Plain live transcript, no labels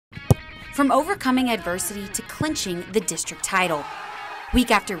from overcoming adversity to clinching the district title.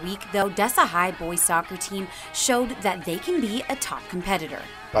 Week after week, the Odessa High boys soccer team showed that they can be a top competitor.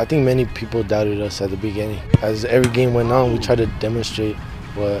 I think many people doubted us at the beginning. As every game went on, we tried to demonstrate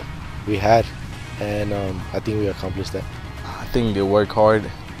what we had, and I think we accomplished that. I think they work hard.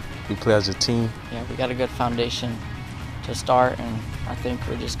 We play as a team. Yeah, we got a good foundation to start, and I think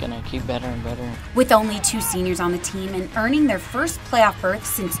we're just going to keep better and better. With only 2 seniors on the team and earning their first playoff berth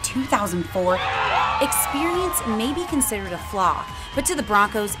since 2004, experience may be considered a flaw, but to the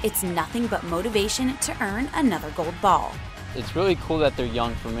Broncos, it's nothing but motivation to earn another gold ball. It's really cool that they're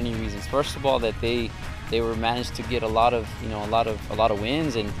young for many reasons. First of all, that they were managed to get a lot of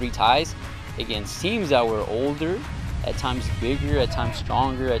wins and 3 ties against teams that were older, at times bigger, at times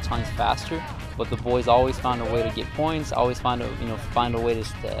stronger, at times faster. But the boys always found a way to get points, always find a way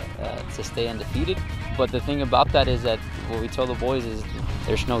to stay undefeated. But the thing about that is that what we tell the boys is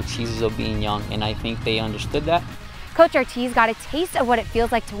there's no excuses of being young, and I think they understood that. Coach Ortiz got a taste of what it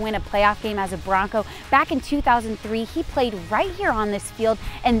feels like to win a playoff game as a Bronco. Back in 2003, he played right here on this field,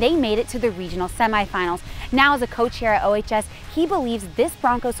 and they made it to the regional semifinals. Now as a coach here at OHS, he believes this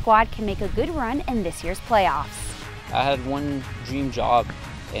Bronco squad can make a good run in this year's playoffs. I had one dream job,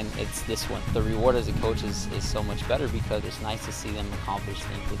 and it's this one. The reward as a coach is so much better because it's nice to see them accomplish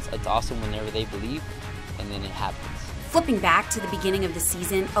things. It's awesome whenever they believe, and then it happens. Flipping back to the beginning of the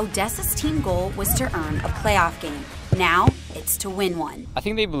season, Odessa's team goal was to earn a playoff game. Now it's to win one. I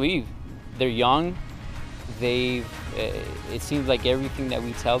think they believe. They're young. It seems like everything that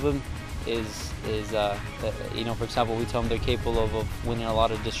we tell them is for example, we tell them they're capable of winning a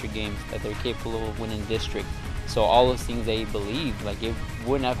lot of district games, that they're capable of winning district. So all those things they believe, like it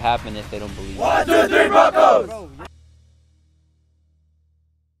wouldn't have happened if they don't believe. 1, 2, 3, Broncos!